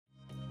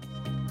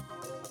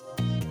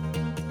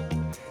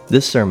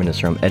This sermon is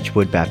from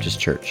Edgewood Baptist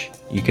Church.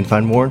 You can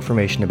find more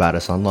information about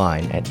us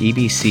online at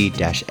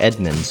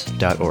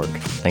ebc-edmonds.org.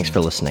 Thanks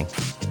for listening.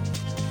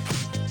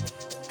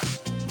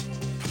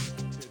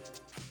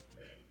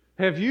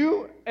 Have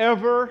you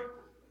ever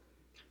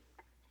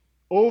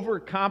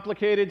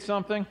overcomplicated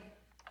something?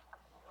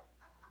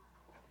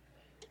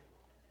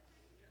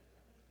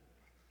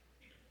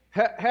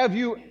 Have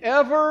you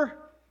ever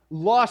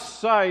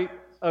lost sight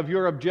of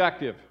your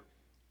objective?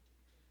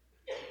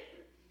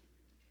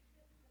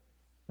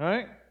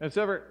 Right? That's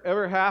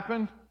ever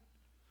happened?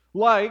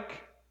 Like,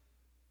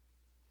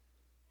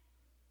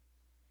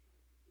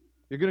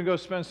 you're going to go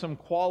spend some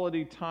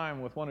quality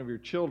time with one of your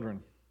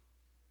children,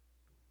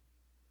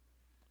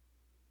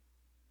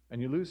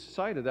 and you lose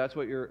sight of that's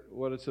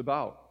what it's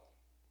about.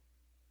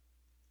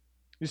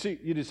 You see,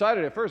 you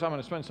decided at first, I'm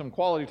going to spend some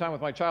quality time with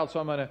my child, so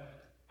I'm going to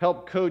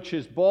help coach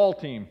his ball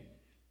team.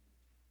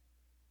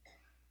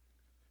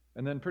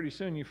 And then pretty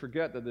soon you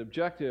forget that the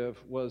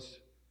objective was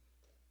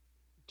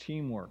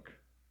teamwork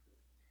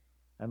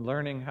and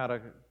learning how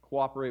to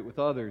cooperate with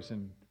others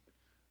and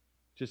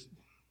just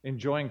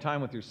enjoying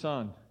time with your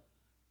son.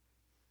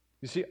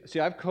 You see,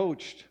 I've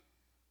coached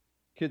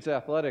kids'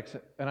 athletics,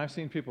 and I've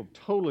seen people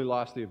totally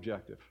lost the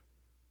objective,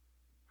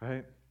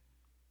 right?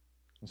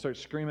 And start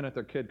screaming at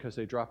their kid because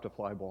they dropped a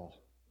fly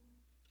ball,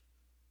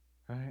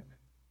 right?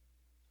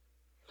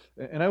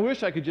 And I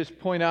wish I could just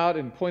point out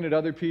and point at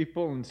other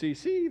people and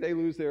see, they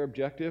lose their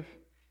objective.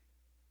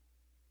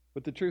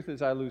 But the truth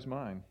is, I lose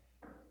mine.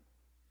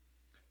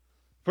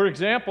 For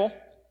example,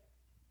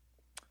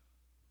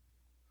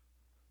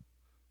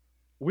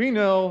 we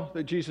know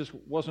that Jesus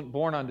wasn't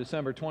born on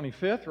December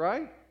 25th,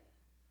 right?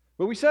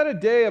 But we set a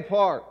day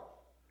apart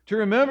to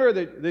remember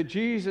that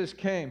Jesus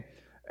came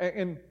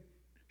and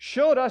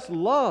showed us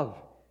love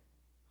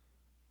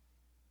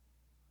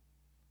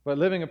by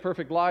living a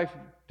perfect life,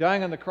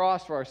 dying on the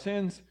cross for our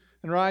sins,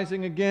 and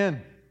rising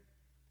again.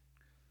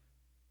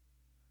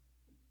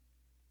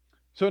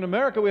 So in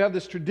America, we have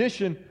this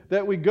tradition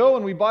that we go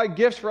and we buy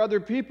gifts for other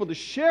people to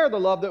share the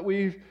love that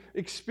we've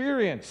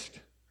experienced,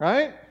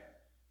 right?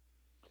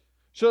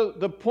 So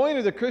the point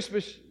of the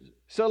Christmas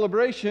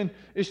celebration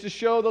is to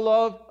show the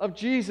love of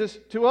Jesus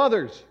to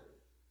others.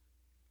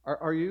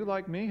 Are you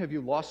like me? Have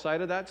you lost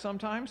sight of that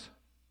sometimes?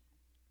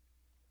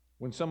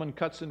 When someone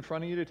cuts in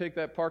front of you to take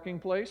that parking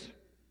place?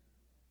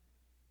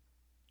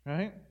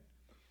 Right?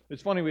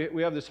 It's funny,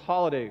 we have this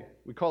holiday.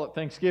 We call it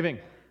Thanksgiving.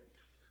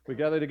 We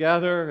gather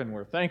together and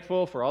we're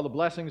thankful for all the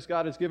blessings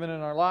God has given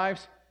in our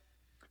lives.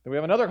 Then we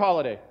have another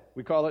holiday.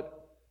 We call it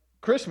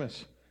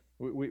Christmas.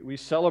 We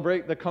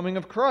celebrate the coming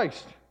of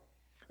Christ.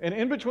 And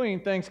in between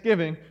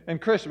Thanksgiving and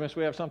Christmas,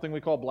 we have something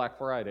we call Black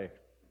Friday.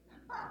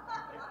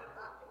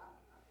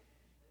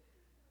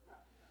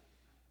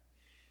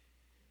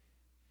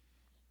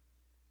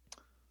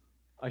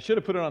 I should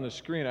have put it on the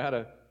screen. I had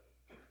an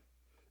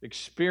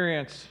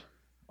experience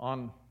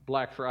on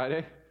Black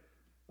Friday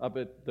up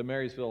at the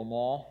Marysville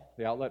Mall,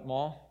 the outlet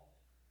mall.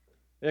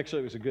 Actually,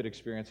 it was a good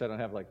experience. I don't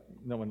have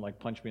no one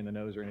punch me in the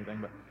nose or anything,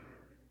 but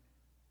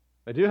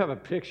I do have a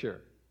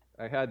picture.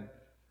 I had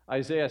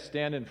Isaiah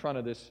stand in front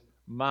of this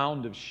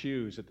mound of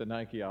shoes at the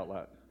Nike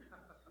outlet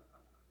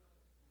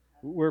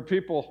where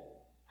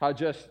people had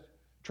just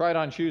tried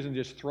on shoes and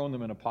just thrown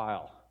them in a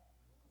pile.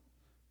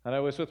 And I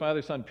was with my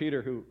other son,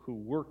 Peter, who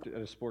worked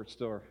at a sports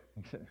store.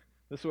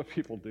 This is what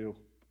people do.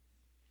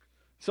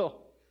 So,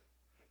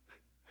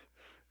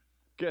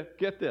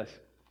 get this.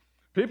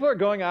 People are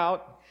going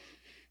out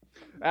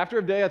after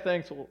a day of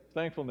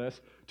thankfulness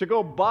to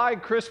go buy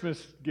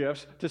Christmas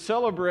gifts to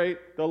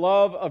celebrate the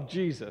love of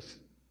Jesus.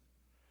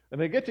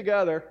 And they get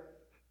together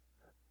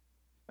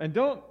and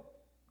don't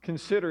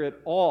consider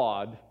it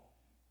odd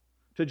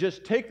to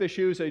just take the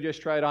shoes they just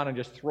tried on and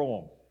just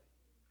throw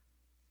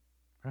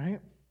them. Right?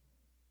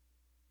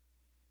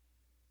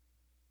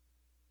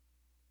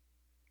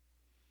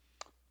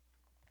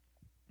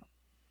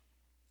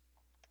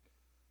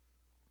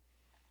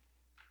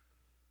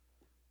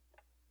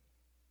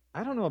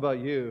 I don't know about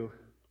you,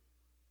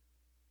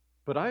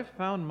 but I've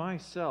found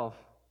myself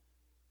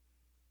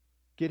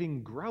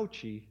getting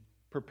grouchy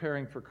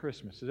preparing for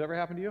Christmas. Has that ever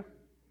happened to you?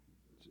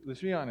 Let's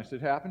be honest,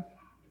 it happened.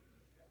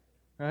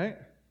 Right?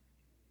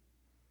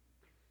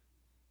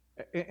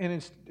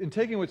 And in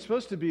taking what's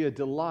supposed to be a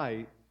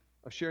delight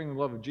of sharing the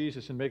love of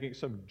Jesus and making it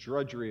some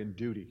drudgery and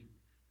duty.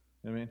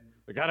 You know what I mean?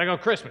 We got to go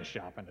Christmas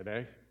shopping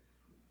today.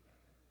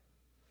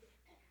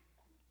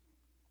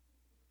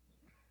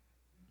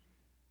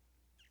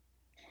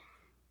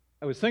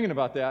 I was thinking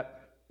about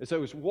that as I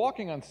was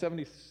walking on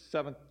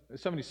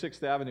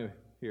 76th Avenue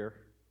here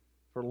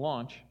for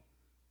lunch,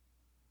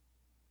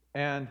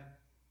 and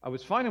I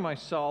was finding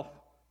myself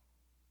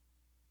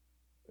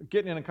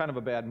getting in a kind of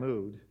a bad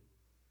mood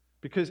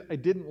because I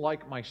didn't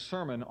like my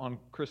sermon on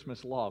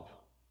Christmas love.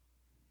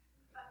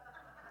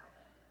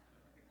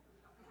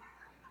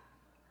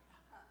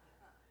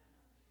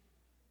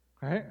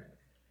 Right?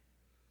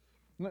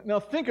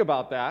 Now think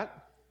about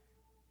that.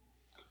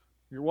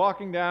 You're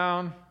walking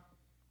down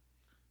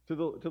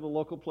to the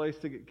local place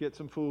to get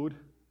some food.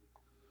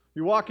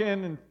 You walk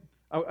in and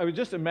I would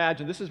just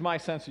imagine, this is my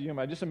sense of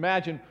humor, I just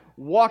imagine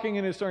walking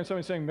into a store and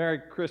somebody saying Merry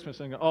Christmas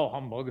and go, oh,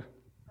 humbug.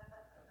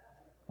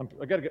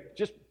 I got to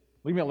just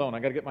leave me alone. I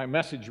got to get my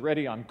message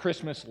ready on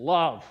Christmas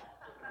love.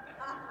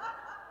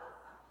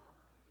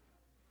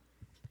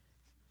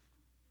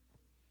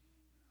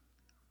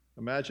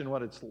 Imagine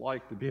what it's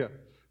like to be a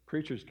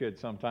preacher's kid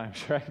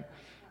sometimes, right?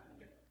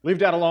 Leave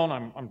Dad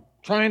alone. I'm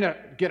trying to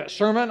get a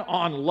sermon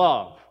on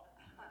love.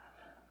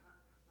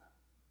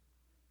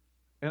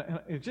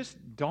 And it just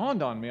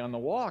dawned on me on the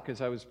walk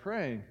as I was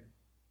praying.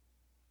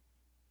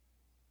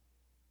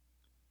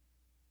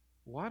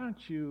 Why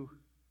don't you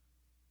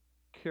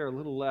care a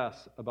little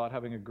less about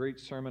having a great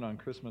sermon on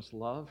Christmas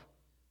love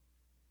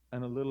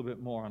and a little bit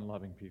more on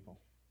loving people?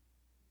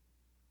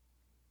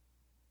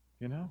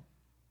 You know?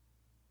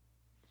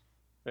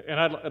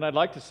 And I'd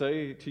like to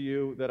say to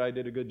you that I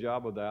did a good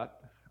job of that.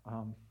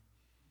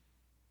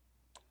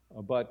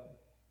 But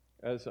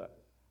as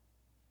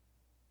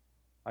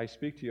I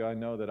speak to you, I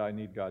know that I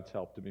need God's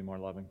help to be more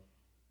loving.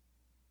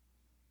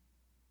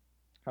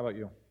 How about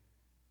you?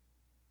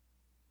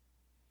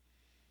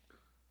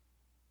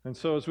 And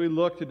so as we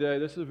look today,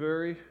 this is a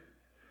very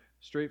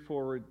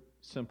straightforward,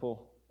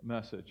 simple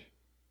message.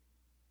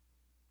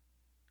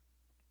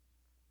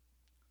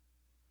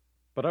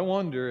 But I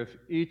wonder if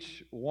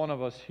each one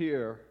of us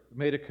here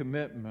made a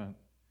commitment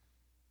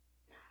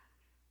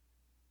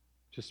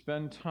to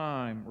spend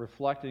time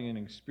reflecting and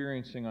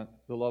experiencing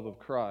the love of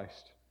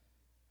Christ,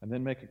 and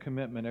then make a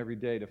commitment every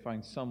day to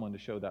find someone to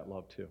show that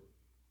love to.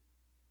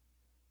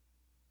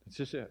 That's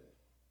just it.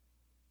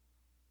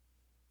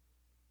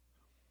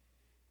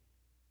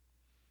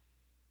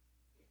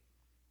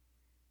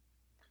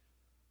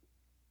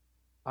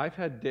 I've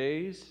had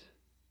days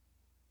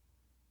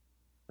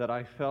that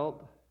I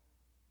felt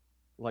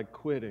like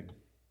quitting.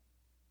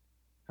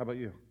 How about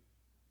you?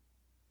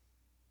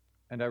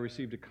 And I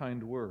received a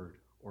kind word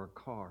or a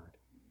card.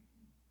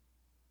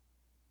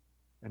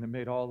 And it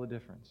made all the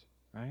difference,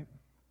 right?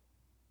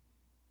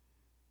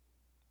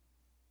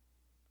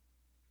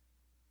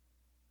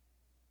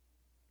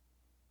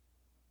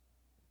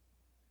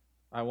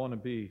 I want to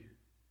be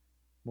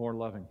more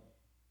loving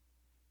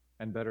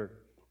and better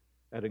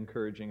at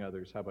encouraging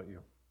others. How about you?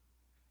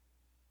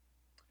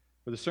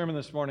 For the sermon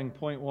this morning,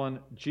 point 1,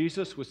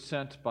 Jesus was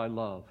sent by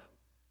love.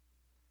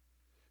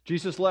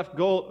 Jesus left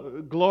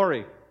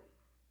glory.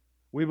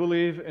 We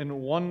believe in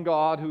one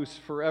God who's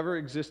forever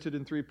existed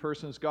in three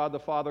persons, God the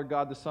Father,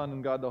 God the Son,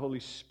 and God the Holy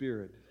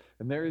Spirit.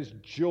 And there is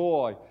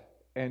joy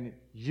and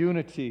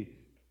unity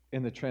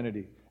in the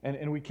Trinity.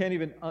 And we can't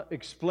even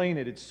explain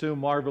it. It's so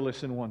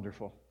marvelous and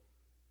wonderful.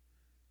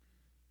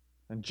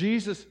 And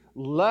Jesus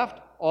left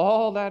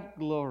all that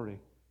glory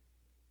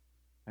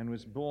and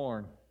was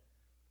born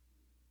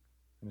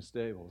in a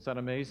stable. Is that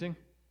amazing?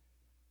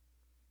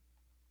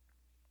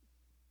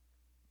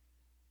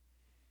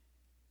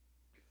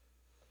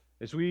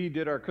 As we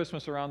did our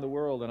Christmas around the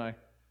world, and I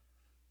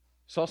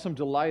saw some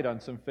delight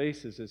on some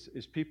faces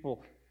as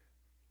people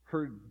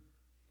heard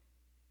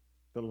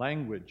the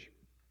language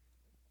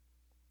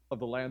of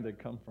the land they'd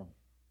come from.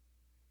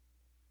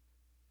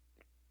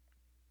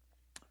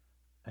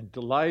 And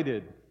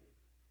delighted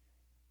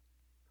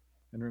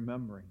in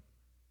remembering.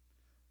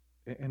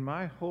 And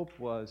my hope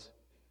was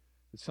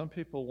that some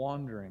people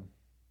wandering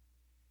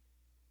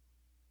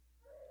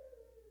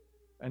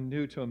and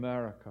new to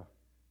America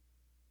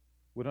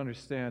would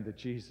understand that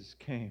Jesus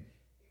came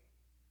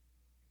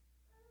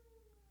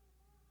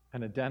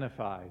and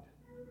identified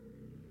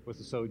with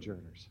the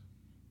sojourners.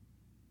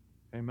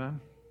 Amen?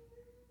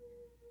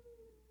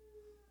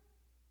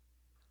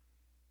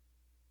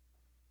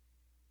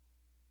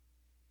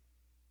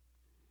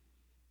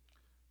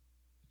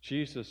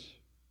 Jesus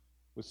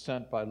was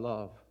sent by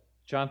love.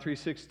 John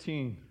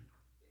 3:16,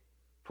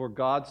 for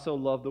God so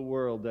loved the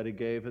world that he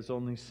gave his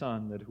only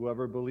Son, that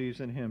whoever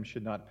believes in him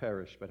should not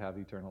perish but have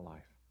eternal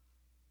life.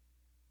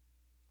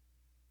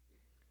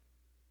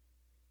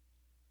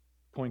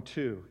 Point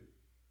 2,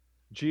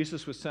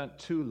 Jesus was sent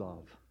to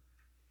love.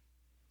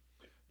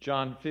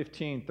 John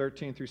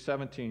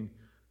 15:13-17,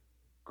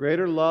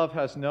 greater love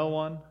has no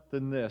one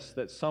than this,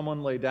 that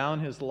someone lay down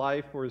his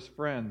life for his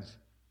friends.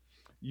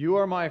 You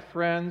are my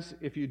friends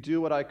if you do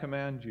what I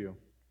command you.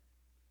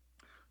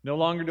 No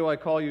longer do I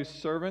call you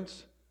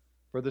servants,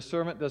 for the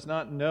servant does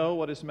not know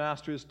what his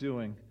master is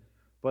doing,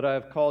 but I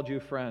have called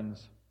you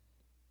friends.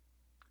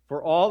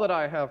 For all that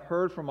I have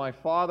heard from my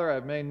Father I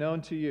have made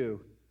known to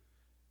you.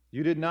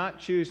 You did not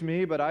choose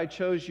me, but I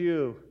chose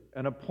you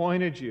and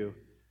appointed you,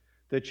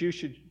 that you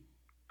should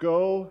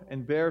go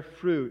and bear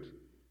fruit,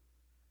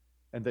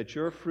 and that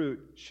your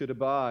fruit should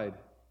abide,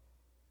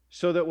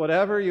 so that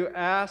whatever you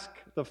ask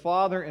the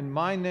Father in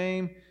my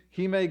name,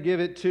 he may give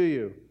it to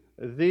you.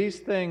 These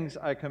things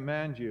I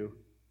command you,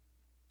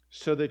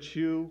 so that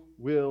you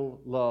will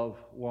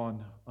love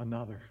one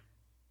another.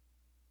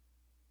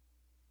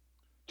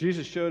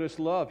 Jesus showed us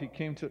love. He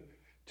came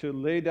to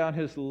lay down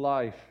his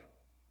life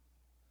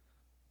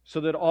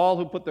so that all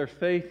who put their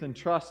faith and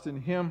trust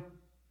in him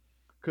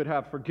could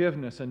have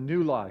forgiveness and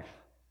new life.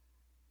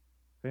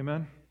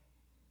 Amen?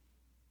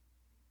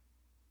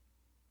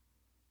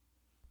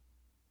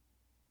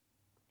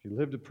 He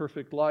lived a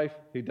perfect life.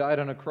 He died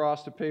on a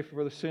cross to pay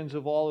for the sins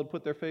of all who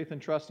put their faith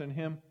and trust in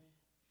Him.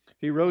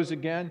 He rose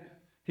again.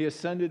 He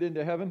ascended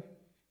into heaven.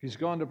 He's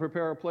gone to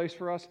prepare a place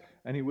for us,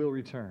 and He will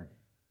return.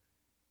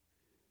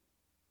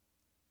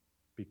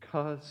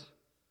 Because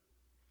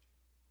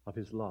of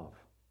His love.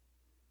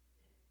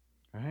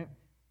 Right?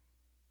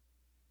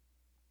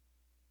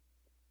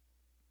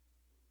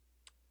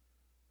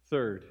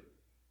 Third,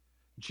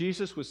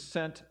 Jesus was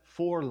sent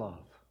for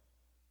love.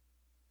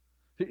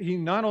 He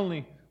not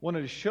only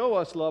wanted to show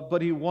us love,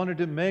 but He wanted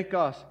to make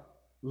us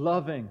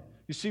loving.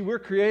 You see, we're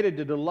created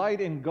to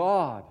delight in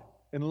God,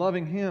 in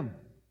loving Him,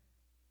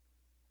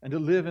 and to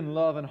live in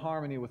love and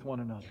harmony with one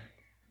another.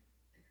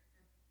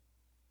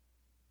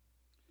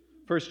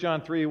 1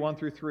 John 3, 1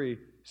 through 3.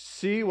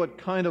 See what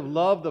kind of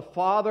love the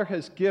Father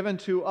has given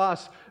to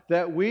us,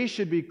 that we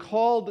should be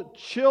called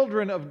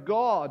children of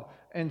God,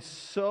 and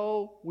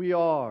so we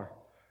are.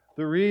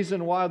 The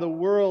reason why the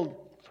world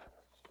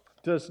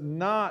does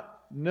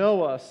not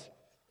know us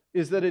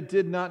is that it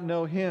did not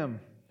know Him.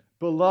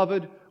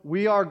 Beloved,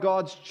 we are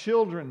God's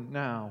children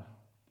now,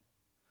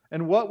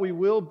 and what we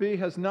will be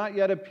has not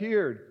yet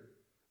appeared.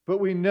 But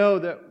we know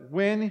that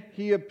when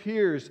He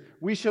appears,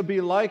 we shall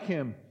be like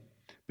Him,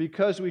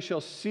 because we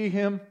shall see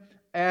Him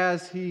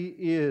as He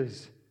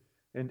is.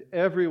 And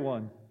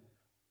everyone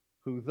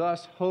who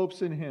thus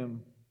hopes in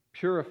Him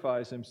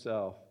purifies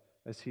himself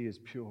as He is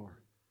pure.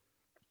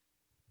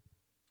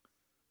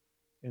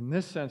 In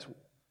this sense,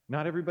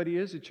 not everybody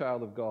is a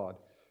child of God.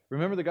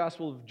 Remember the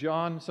Gospel of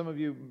John? Some of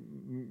you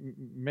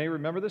may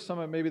remember this. Some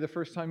of it may be the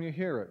first time you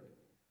hear it.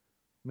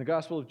 In the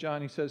Gospel of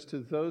John, He says, to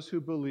those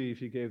who believe,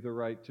 He gave the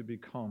right to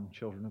become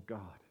children of God.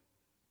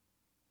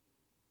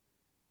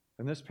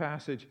 In this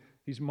passage,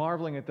 He's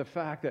marveling at the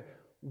fact that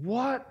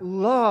what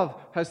love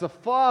has the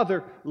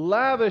Father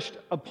lavished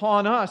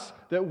upon us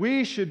that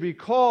we should be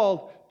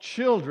called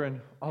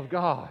children of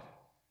God.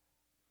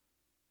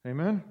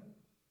 Amen?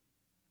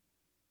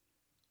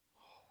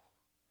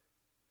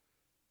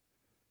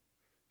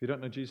 If you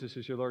don't know Jesus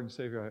as your Lord and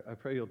Savior, I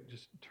pray you'll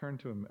just turn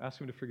to Him, ask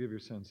Him to forgive your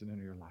sins and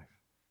enter your life.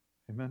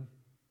 Amen?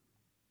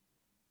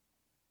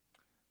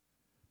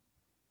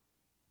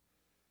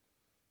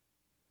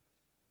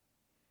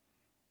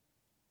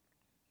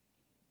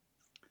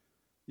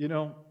 You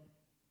know,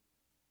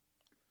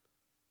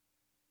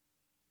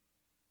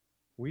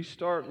 we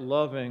start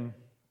loving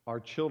our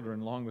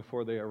children long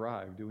before they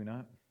arrive, do we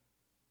not?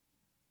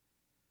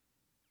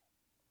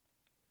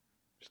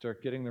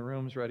 Start getting the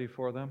rooms ready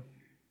for them.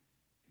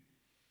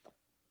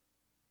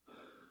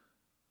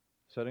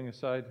 Setting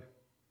aside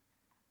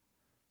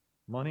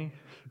money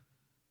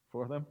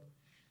for them,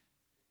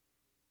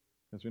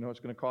 because we know it's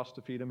going to cost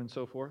to feed them and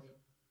so forth.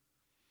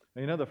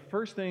 And you know, the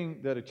first thing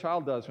that a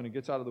child does when he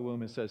gets out of the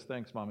womb is says,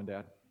 thanks, Mom and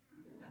Dad.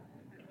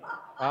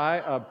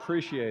 I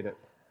appreciate it.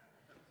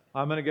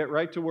 I'm going to get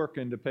right to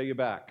working to pay you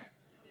back.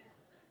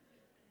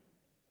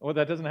 Oh,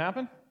 that doesn't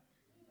happen?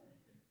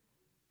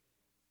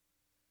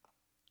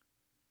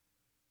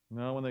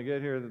 No, when they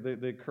get here,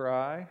 they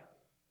cry,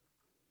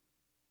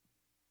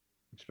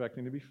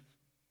 expecting to be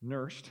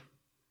nursed.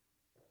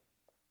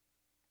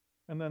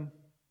 And then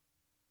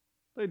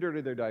they dirty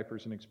their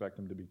diapers and expect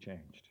them to be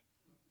changed.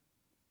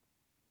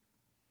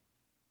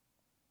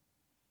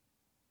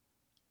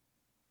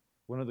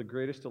 One of the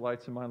greatest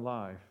delights in my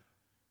life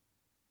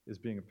is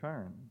being a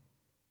parent.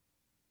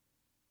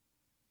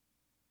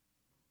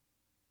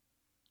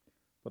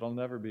 But I'll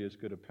never be as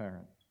good a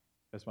parent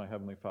as my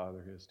Heavenly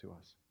Father is to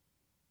us.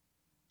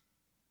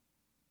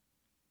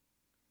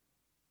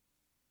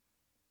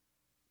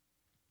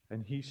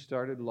 And He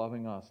started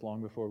loving us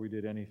long before we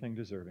did anything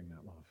deserving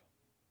that love.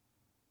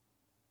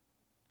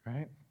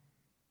 Right?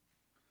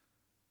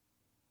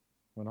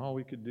 When all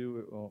we could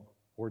do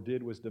or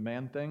did was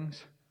demand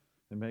things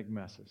and make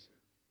messes.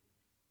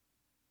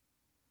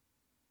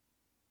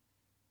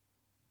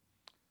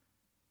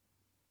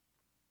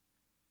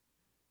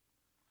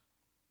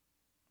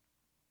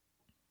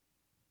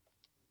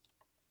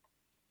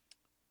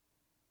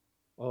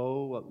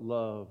 Oh, what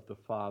love the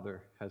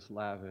Father has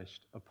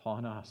lavished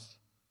upon us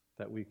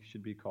that we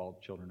should be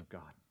called children of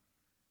God.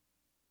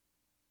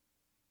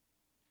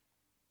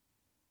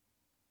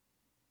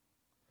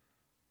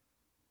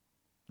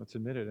 Let's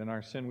admit it. In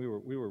our sin, we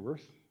were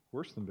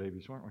worse than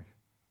babies, weren't we?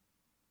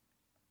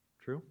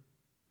 True?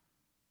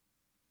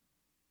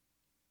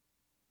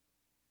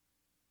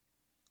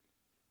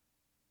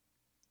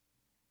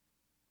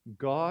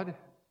 God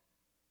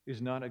is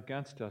not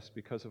against us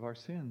because of our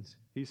sins.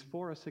 He's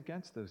for us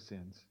against those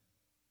sins.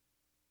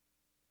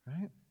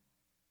 Right?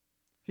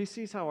 He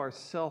sees how our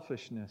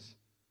selfishness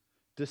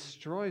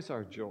destroys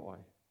our joy.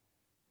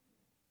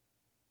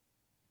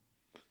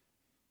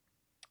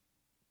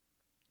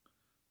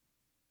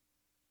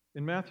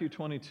 In Matthew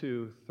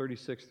 22,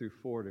 36 through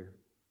 40,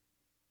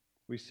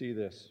 we see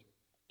this.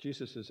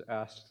 Jesus is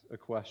asked a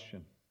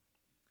question.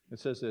 It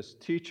says this,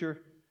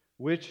 Teacher,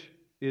 which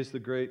is the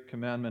great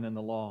commandment in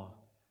the law?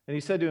 And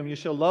He said to him, You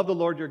shall love the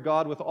Lord your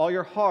God with all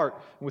your heart,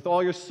 and with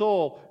all your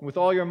soul, and with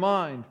all your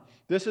mind.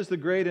 This is the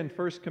great and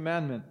first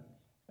commandment.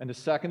 And the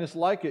second is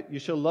like it. You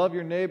shall love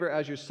your neighbor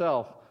as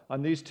yourself.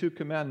 On these two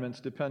commandments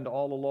depend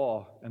all the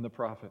law and the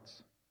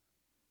prophets.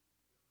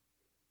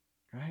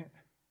 Right?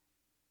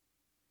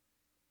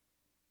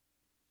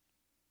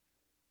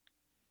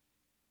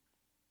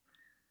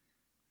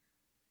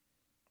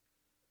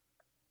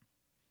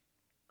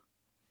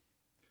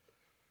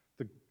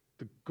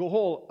 The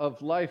goal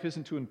of life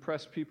isn't to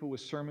impress people with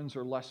sermons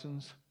or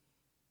lessons.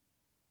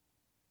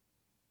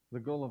 The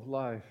goal of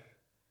life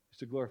is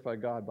to glorify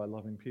God by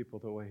loving people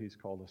the way He's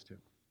called us to.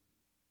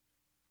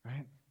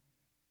 Right?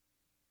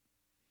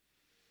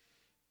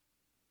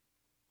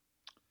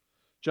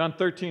 John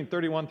 13,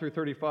 31 through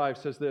 35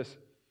 says this.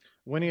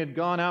 When He had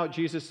gone out,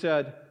 Jesus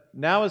said,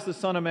 "Now is the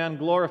Son of Man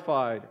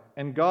glorified,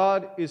 and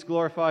God is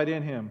glorified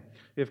in Him.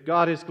 If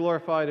God is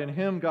glorified in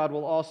Him, God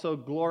will also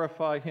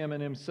glorify Him in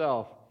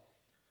Himself,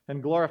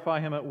 and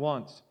glorify Him at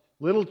once.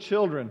 Little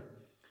children,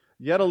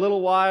 yet a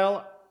little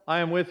while I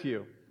am with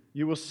you.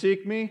 You will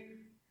seek me,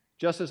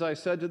 just as I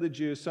said to the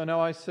Jews. So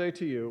now I say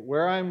to you,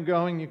 where I am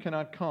going, you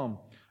cannot come.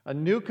 A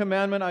new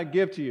commandment I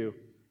give to you,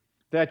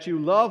 that you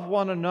love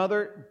one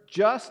another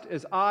just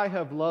as I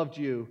have loved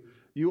you.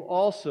 You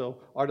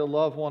also are to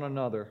love one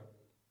another.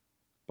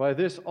 By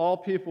this all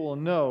people will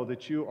know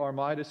that you are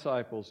my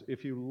disciples,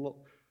 if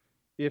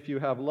you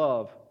have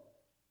love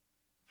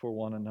for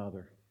one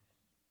another."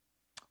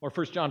 Or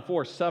 1 John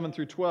 4, 7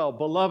 through 12.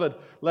 "Beloved,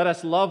 let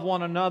us love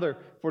one another,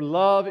 for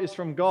love is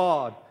from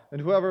God. And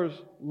whoever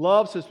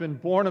loves has been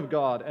born of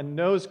God and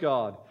knows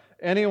God.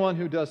 Anyone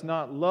who does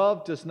not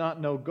love does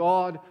not know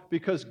God,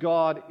 because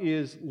God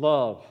is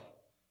love.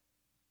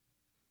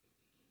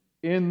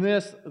 In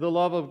this, the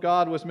love of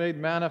God was made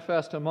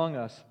manifest among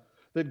us,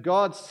 that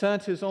God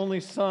sent His only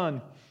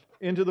Son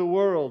into the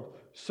world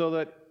so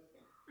that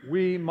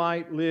we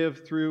might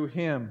live through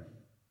Him.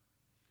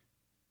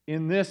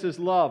 In this is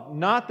love,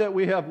 not that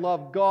we have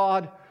loved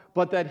God,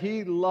 but that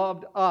He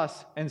loved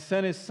us and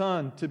sent His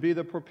Son to be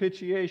the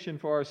propitiation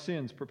for our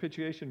sins."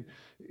 Propitiation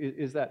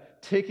is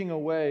that taking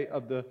away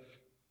of the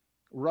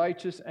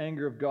righteous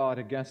anger of God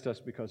against us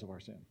because of our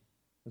sin.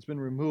 It's been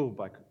removed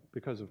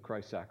because of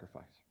Christ's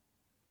sacrifice.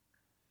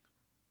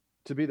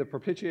 To be the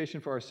propitiation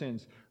for our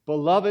sins.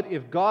 "Beloved,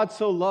 if God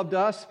so loved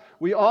us,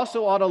 we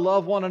also ought to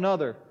love one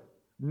another.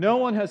 No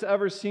one has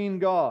ever seen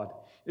God.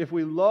 If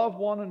we love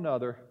one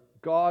another,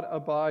 God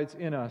abides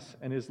in us,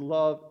 and His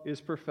love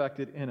is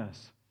perfected in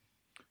us."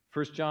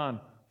 1 John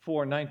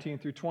 4, 19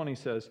 through 20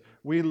 says,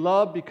 "We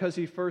love because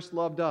He first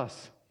loved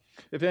us.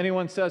 If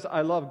anyone says,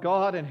 'I love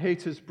God,' and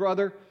hates his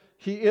brother,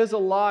 he is a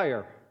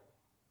liar.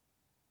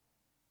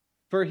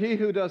 For he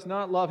who does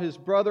not love his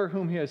brother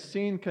whom he has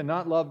seen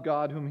cannot love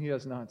God whom he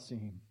has not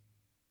seen."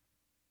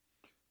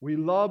 We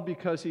love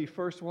because He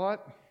first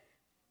what?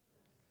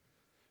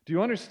 Do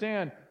you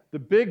understand the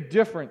big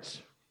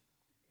difference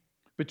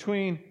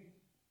between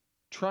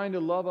trying to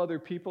love other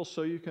people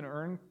so you can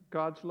earn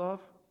God's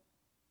love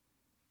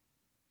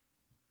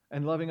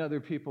and loving other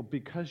people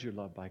because you're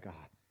loved by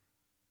God?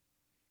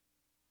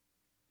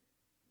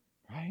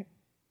 Right?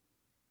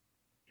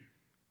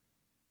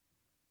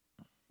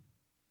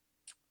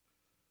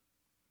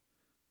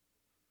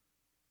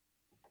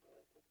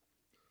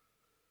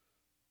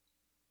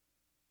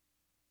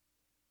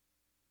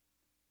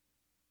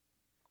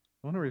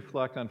 I want to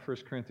reflect on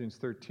 1 Corinthians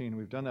 13.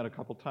 We've done that a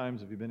couple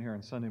times if you've been here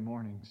on Sunday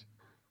mornings.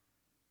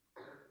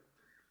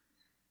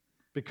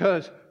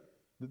 Because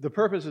the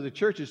purpose of the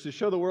church is to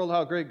show the world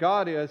how great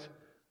God is,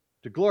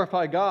 to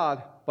glorify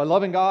God by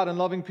loving God and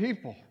loving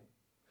people.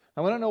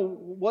 I want to know,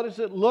 what does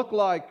it look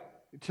like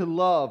to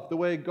love the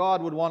way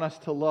God would want us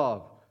to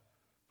love?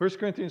 1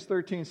 Corinthians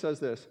 13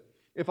 says this,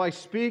 "If I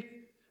speak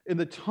in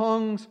the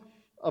tongues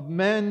of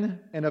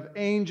men and of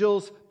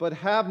angels, but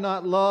have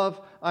not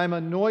love, I am a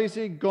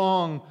noisy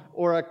gong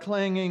or a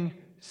clanging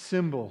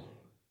cymbal."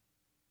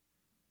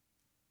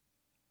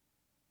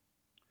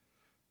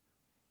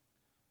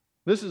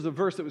 This is a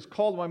verse that was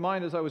called to my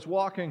mind as I was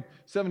walking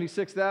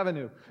 76th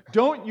Avenue.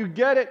 Don't you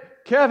get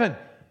it, Kevin?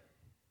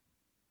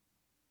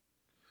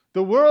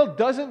 The world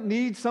doesn't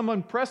need some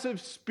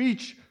impressive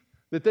speech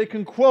that they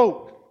can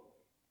quote.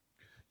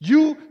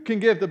 You can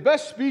give the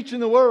best speech in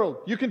the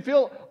world. You can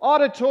fill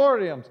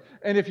auditoriums.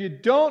 And if you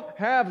don't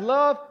have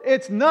love,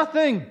 it's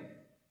nothing.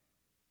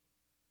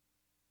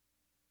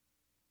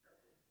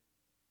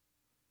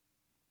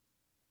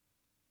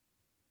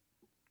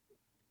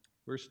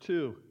 Verse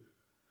 2.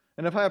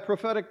 "And if I have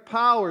prophetic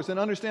powers and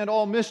understand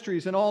all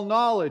mysteries and all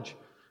knowledge,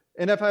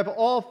 and if I have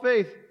all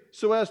faith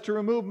so as to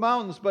remove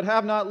mountains, but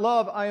have not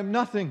love, I am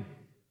nothing."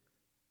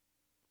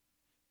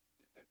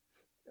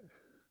 I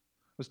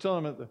was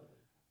telling him at the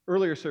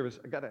earlier service,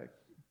 I got a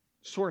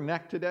sore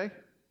neck today.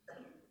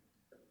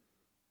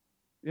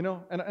 You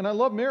know, and I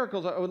love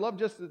miracles. I would love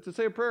just to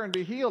say a prayer and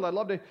be healed. I'd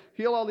love to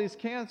heal all these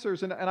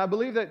cancers. And I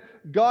believe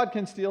that God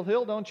can still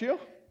heal, don't you?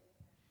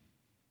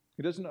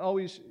 He doesn't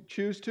always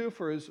choose to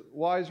for His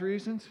wise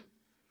reasons.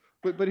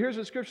 But here's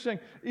what Scripture is saying.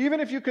 Even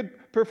if you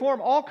could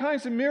perform all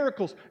kinds of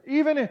miracles,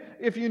 even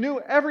if you knew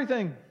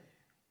everything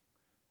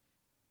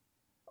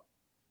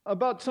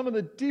about some of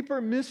the deeper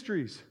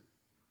mysteries,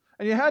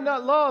 and you had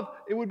not love,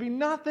 it would be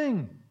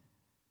nothing.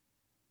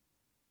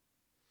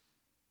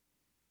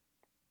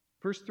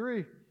 Verse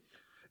 3,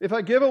 if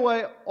I give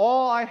away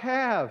all I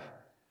have,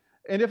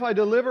 and if I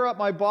deliver up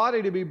my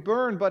body to be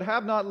burned, but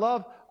have not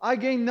love, I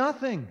gain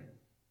nothing.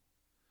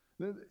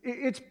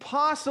 It's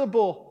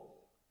possible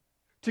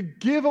to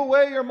give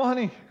away your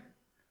money,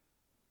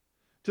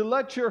 to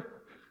let your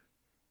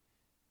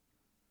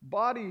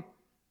body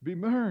be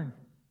burned,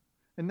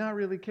 and not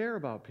really care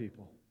about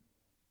people.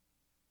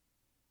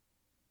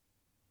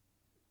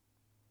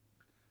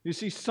 You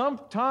see,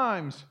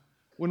 sometimes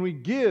when we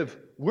give,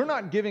 we're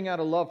not giving out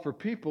of love for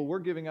people, we're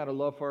giving out of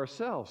love for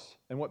ourselves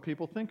and what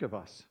people think of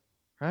us,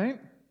 right?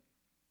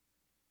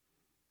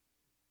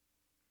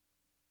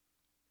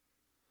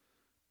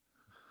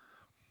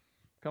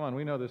 Come on,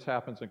 we know this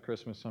happens at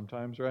Christmas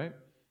sometimes, right?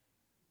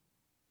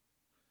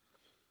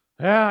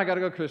 Yeah, I got to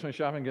go Christmas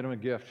shopping and get them a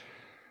gift.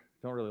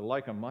 Don't really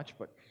like them much,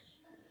 but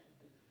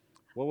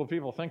what will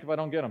people think if I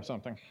don't get them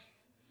something?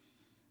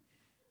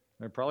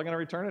 They're probably going to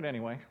return it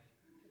anyway.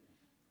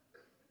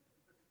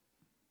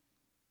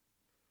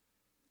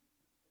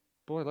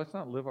 Boy, let's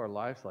not live our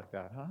lives like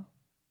that, huh?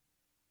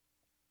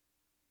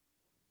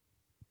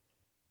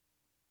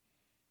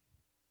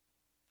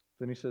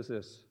 Then he says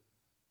this,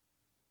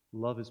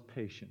 love is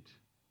patient.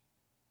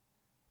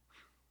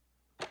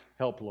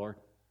 Help, Lord.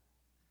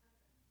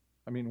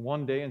 I mean,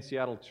 one day in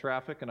Seattle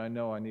traffic, and I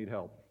know I need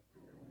help.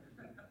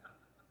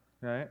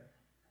 Right?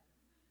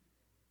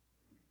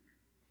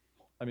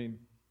 I mean,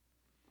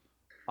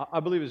 I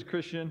believe as a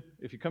Christian,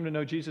 if you come to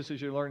know Jesus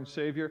as your Lord and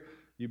Savior,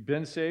 you've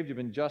been saved, you've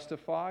been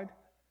justified,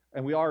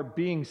 and we are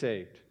being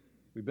saved.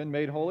 We've been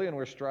made holy, and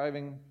we're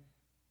striving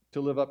to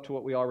live up to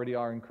what we already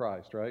are in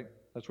Christ, right?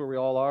 That's where we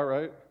all are,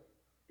 right?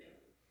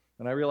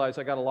 And I realize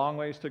I got a long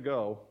ways to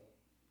go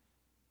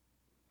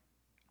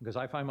because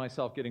I find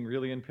myself getting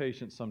really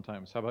impatient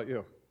sometimes. How about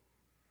you?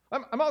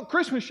 I'm out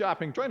Christmas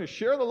shopping, trying to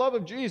share the love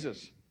of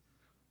Jesus,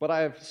 but I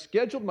have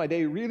scheduled my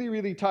day really,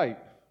 really tight,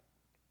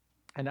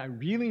 and I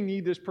really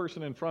need this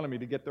person in front of me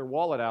to get their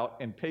wallet out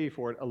and pay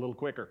for it a little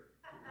quicker.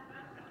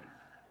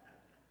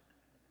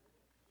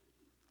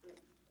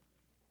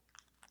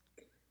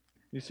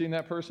 You seen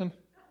that person?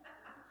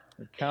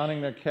 They're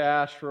counting their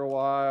cash for a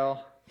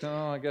while.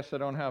 No, I guess I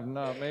don't have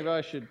enough. Maybe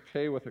I should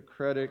pay with a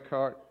credit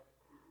card.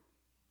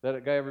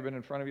 That guy ever been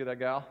in front of you, that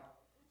gal?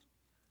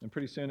 And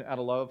pretty soon, out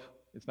of love,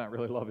 it's not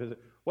really love, is it?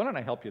 Why don't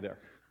I help you there?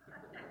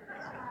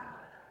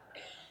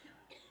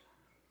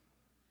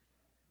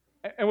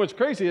 And what's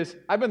crazy is,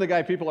 I've been the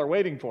guy people are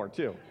waiting for,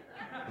 too.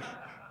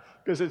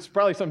 Because it's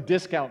probably some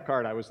discount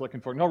card I was looking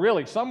for. No,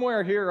 really,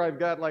 somewhere here I've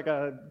got like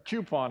a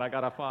coupon I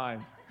got to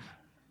find.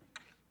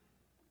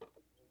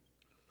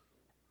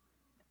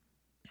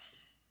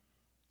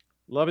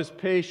 Love is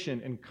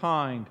patient and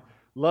kind.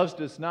 Love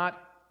does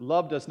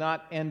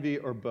not envy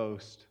or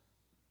boast.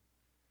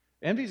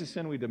 Envy is a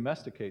sin we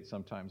domesticate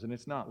sometimes, and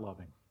it's not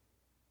loving.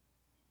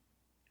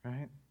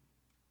 Right?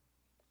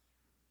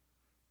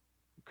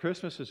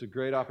 Christmas is a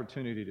great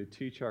opportunity to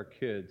teach our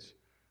kids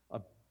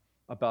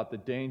about the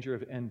danger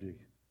of envy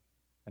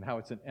and how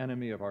it's an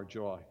enemy of our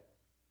joy.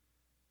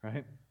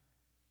 Right?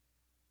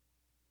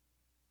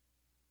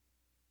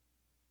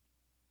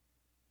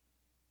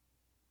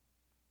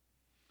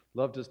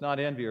 Love does not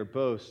envy or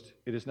boast.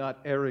 It is not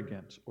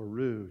arrogant or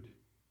rude.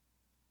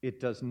 It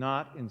does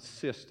not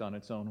insist on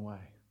its own way.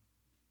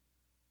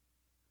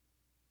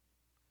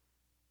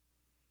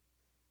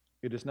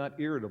 It is not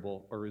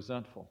irritable or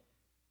resentful.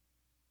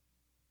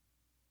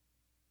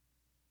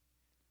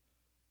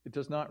 It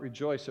does not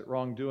rejoice at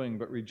wrongdoing,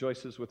 but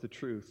rejoices with the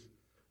truth.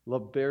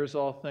 Love bears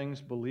all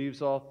things,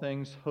 believes all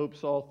things,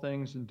 hopes all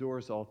things,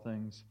 endures all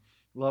things.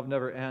 Love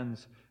never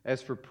ends.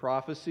 As for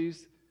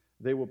prophecies,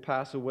 they will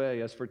pass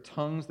away. As for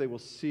tongues, they will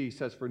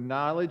cease. As for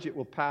knowledge, it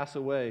will pass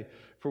away.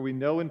 For we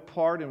know in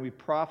part and we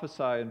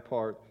prophesy in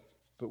part.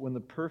 But when the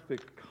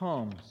perfect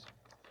comes,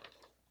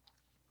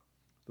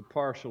 the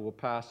partial will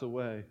pass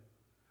away.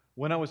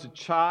 When I was a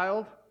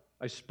child,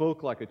 I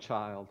spoke like a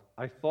child.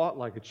 I thought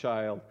like a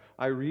child.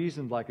 I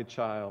reasoned like a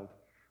child.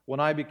 When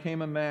I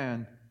became a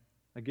man,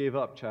 I gave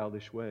up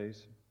childish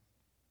ways.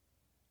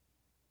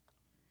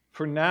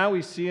 For now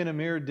we see in a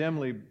mirror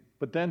dimly,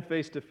 but then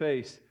face to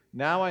face.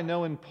 Now I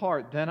know in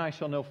part, then I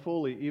shall know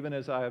fully, even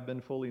as I have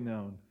been fully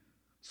known.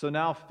 So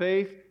now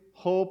faith,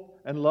 hope,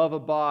 and love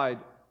abide,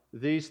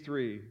 these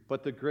three,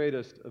 but the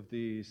greatest of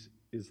these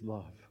is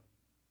love.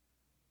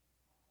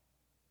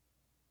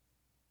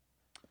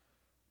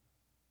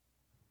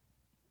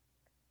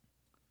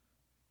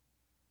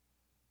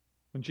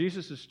 When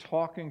Jesus is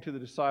talking to the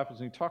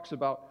disciples, and he talks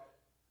about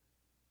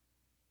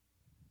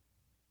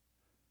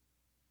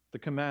the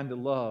command to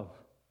love,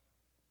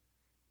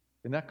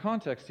 in that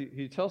context,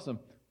 he tells them,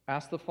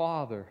 ask the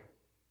Father,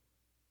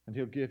 and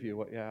he'll give you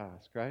what you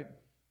ask, right?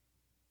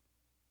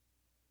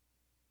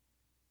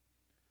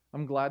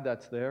 I'm glad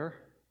that's there,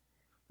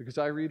 because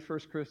I read 1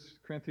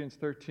 Corinthians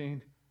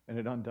 13, and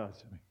it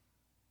undoes me.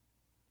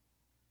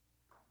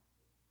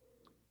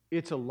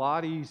 It's a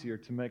lot easier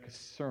to make a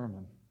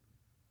sermon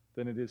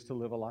than it is to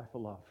live a life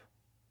of love.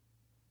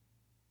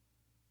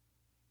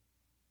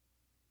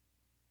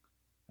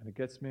 And it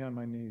gets me on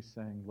my knees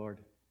saying, Lord,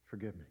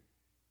 forgive me.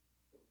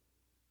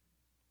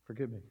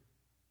 Forgive me.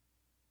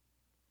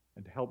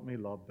 And help me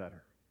love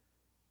better.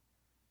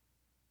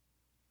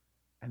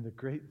 And the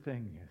great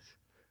thing is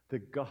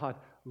that God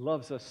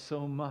loves us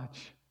so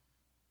much.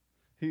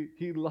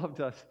 He loved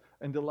us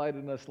and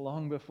delighted in us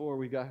long before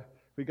we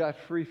got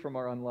free from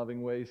our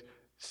unloving ways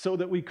so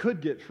that we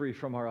could get free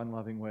from our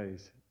unloving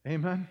ways.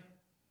 Amen?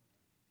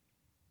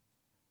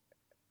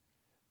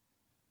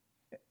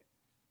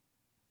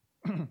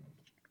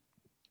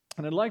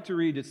 And I'd like to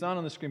read, it's not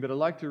on the screen, but I'd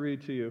like to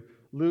read to you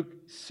Luke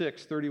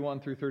 6, 31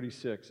 through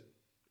 36. If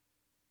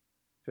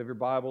you have your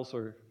Bibles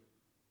or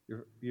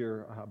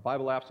your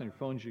Bible apps on your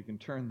phones, you can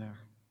turn there.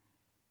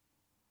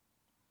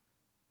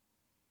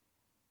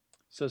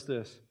 It says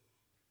this,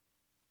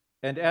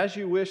 "And as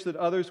you wish that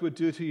others would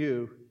do to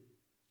you,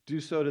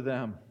 do so to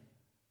them.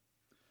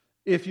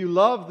 If you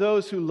love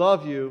those who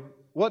love you,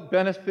 what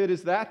benefit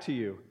is that to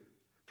you?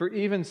 For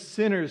even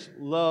sinners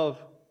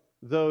love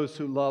those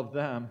who love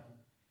them.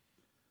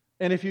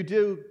 And if you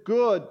do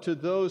good to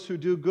those who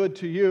do good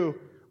to you,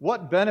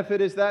 what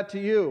benefit is that to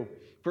you?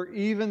 For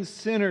even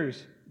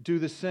sinners do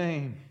the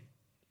same.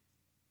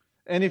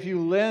 And if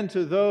you lend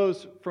to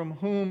those from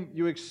whom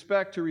you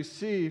expect to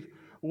receive,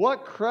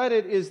 what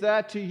credit is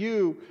that to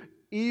you?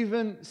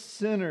 Even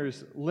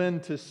sinners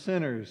lend to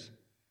sinners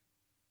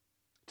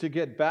to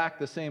get back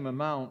the same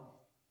amount.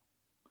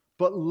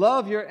 But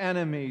love your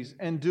enemies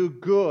and do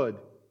good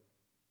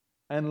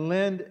and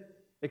lend,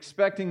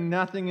 expecting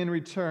nothing in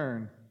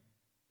return,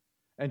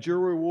 and your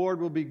reward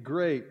will be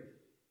great,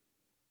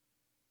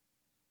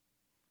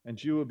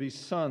 and you will be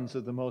sons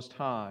of the Most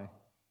High.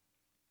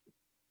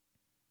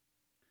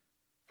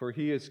 For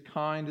He is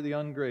kind to the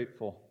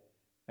ungrateful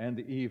and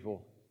the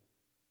evil.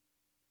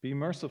 Be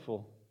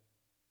merciful,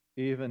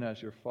 even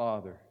as your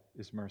Father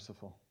is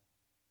merciful."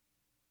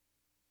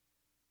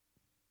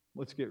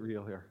 Let's get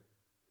real here.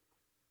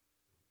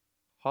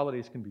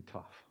 Holidays can be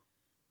tough.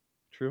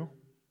 True?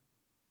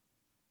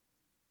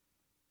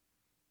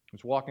 I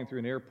was walking through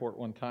an airport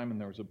one time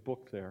and there was a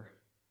book there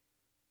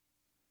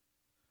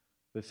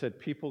that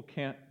said, "People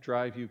can't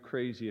drive you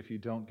crazy if you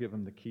don't give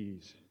them the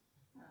keys."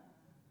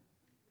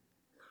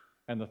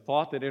 And the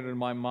thought that entered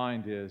my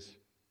mind is,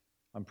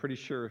 I'm pretty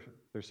sure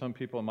there's some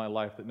people in my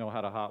life that know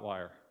how to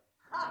hotwire.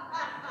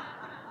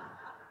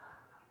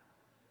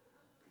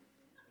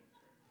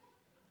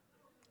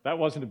 That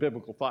wasn't a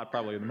biblical thought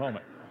probably in the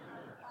moment.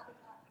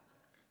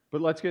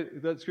 But let's get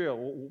real.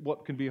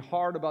 What can be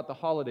hard about the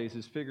holidays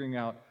is figuring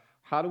out,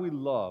 how do we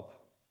love?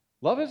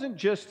 Love isn't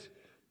just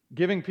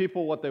giving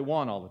people what they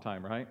want all the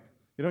time, right?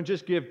 You don't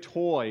just give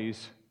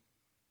toys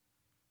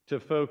to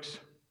folks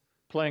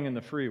playing in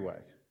the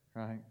freeway,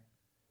 right?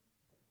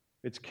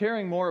 It's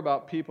caring more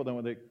about people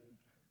than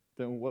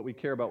what we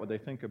care about what they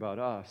think about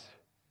us.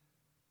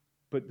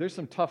 But there's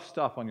some tough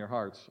stuff on your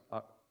hearts,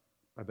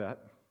 I bet,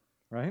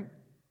 right?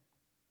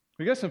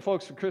 We got some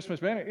folks for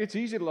Christmas, man, it's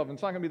easy to love them.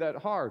 It's not going to be that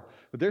hard.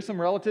 But there's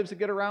some relatives that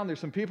get around, there's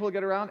some people that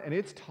get around, and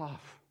it's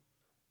tough.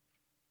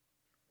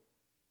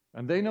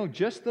 And they know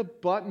just the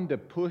button to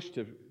push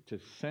to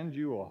send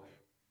you off.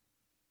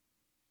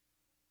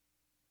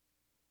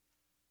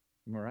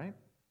 Am I right?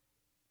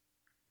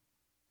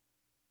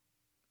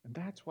 And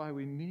that's why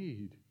we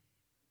need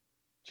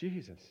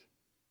Jesus.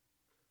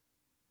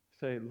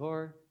 Say,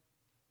 Lord,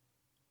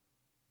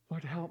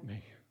 help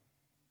me.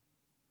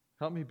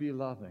 Help me be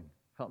loving.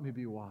 Help me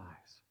be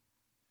wise.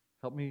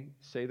 Help me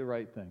say the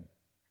right thing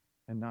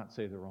and not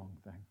say the wrong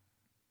thing.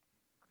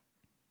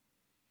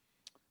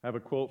 I have a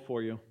quote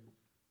for you.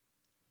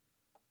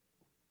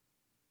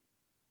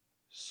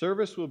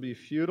 Service will be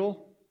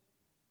futile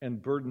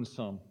and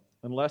burdensome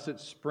unless it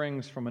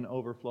springs from an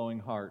overflowing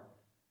heart.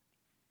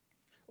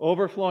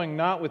 Overflowing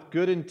not with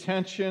good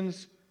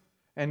intentions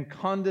and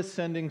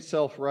condescending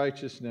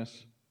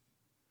self-righteousness,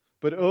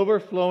 but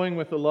overflowing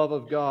with the love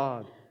of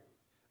God.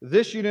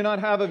 This you do not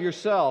have of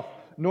yourself,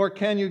 nor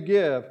can you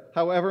give,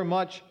 however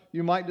much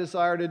you might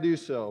desire to do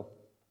so.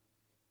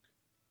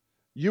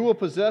 You will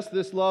possess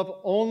this love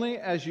only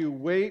as you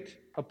wait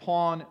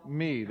upon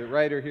me. The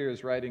writer here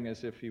is writing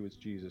as if he was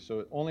Jesus.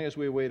 So only as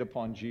we wait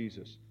upon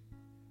Jesus.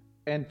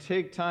 And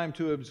take time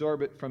to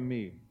absorb it from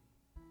me,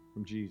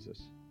 from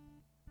Jesus.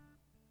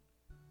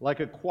 Like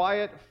a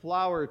quiet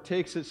flower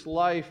takes its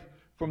life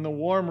from the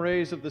warm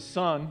rays of the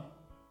sun.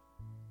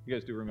 You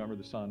guys do remember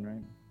the sun,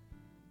 right?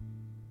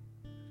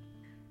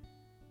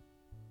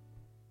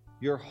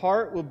 Your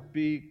heart will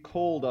be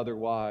cold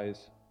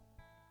otherwise,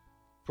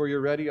 for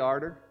your ready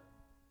ardor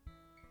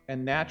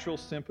and natural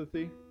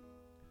sympathy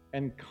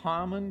and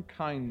common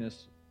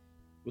kindness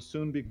will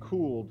soon be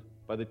cooled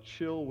by the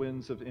chill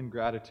winds of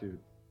ingratitude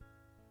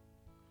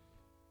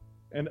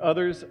and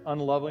others'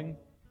 unloving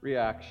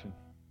reaction.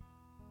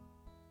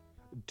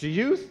 Do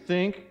you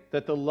think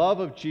that the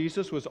love of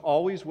Jesus was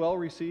always well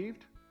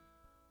received?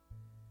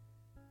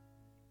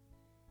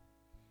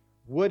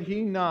 Would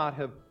he not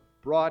have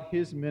brought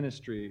his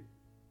ministry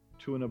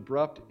to an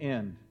abrupt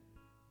end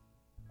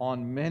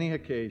on many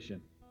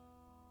occasions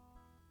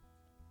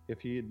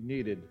if he had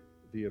needed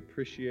the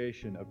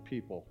appreciation of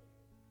people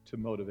to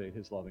motivate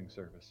his loving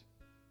service.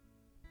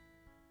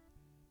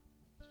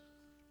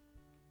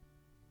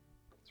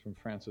 It's from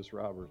Francis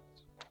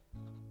Roberts,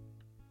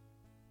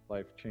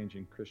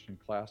 Life-Changing Christian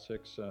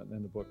Classics,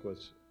 and the book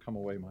was Come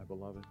Away, My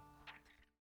Beloved.